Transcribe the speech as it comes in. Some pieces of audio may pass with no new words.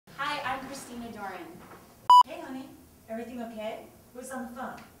Kristina Doran. Hey, honey. Everything okay? Who's on the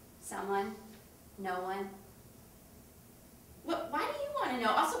phone? Someone? No one? Why do you want to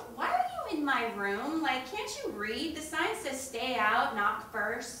know? Also, why are you in my room? Like, can't you read? The sign says stay out, knock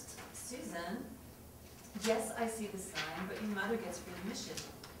first. Susan. Yes, I see the sign, but your mother gets free admission.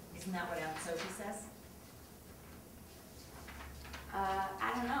 Isn't that what Aunt Sophie says?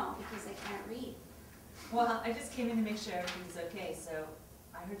 I don't know, because I can't read. Well, I just came in to make sure everything was okay, so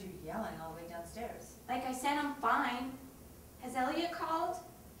I heard you yelling all the way downstairs. Like I said, I'm fine. Has Elliot called?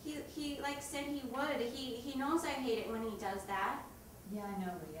 He like said he would. He knows I hate it when he does that. Yeah, I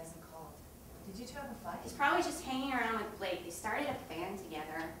know, but he hasn't called. Did you two have a fight? He's probably just hanging around with Blake. They started a band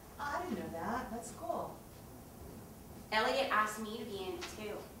together. Oh, I didn't know that. That's cool. Elliot asked me to be in it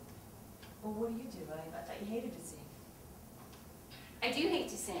too. Well, what do you do? I thought you hated to sing. I do hate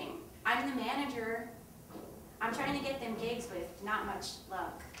to sing. I'm the manager. I'm trying to get them gigs with not much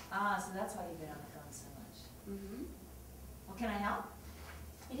luck. Ah, so that's why you've been on the phone so much. Mm-hmm. Well, can I help?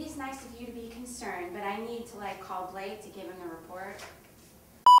 It is nice of you to be concerned, but I need to call Blake to give him the report.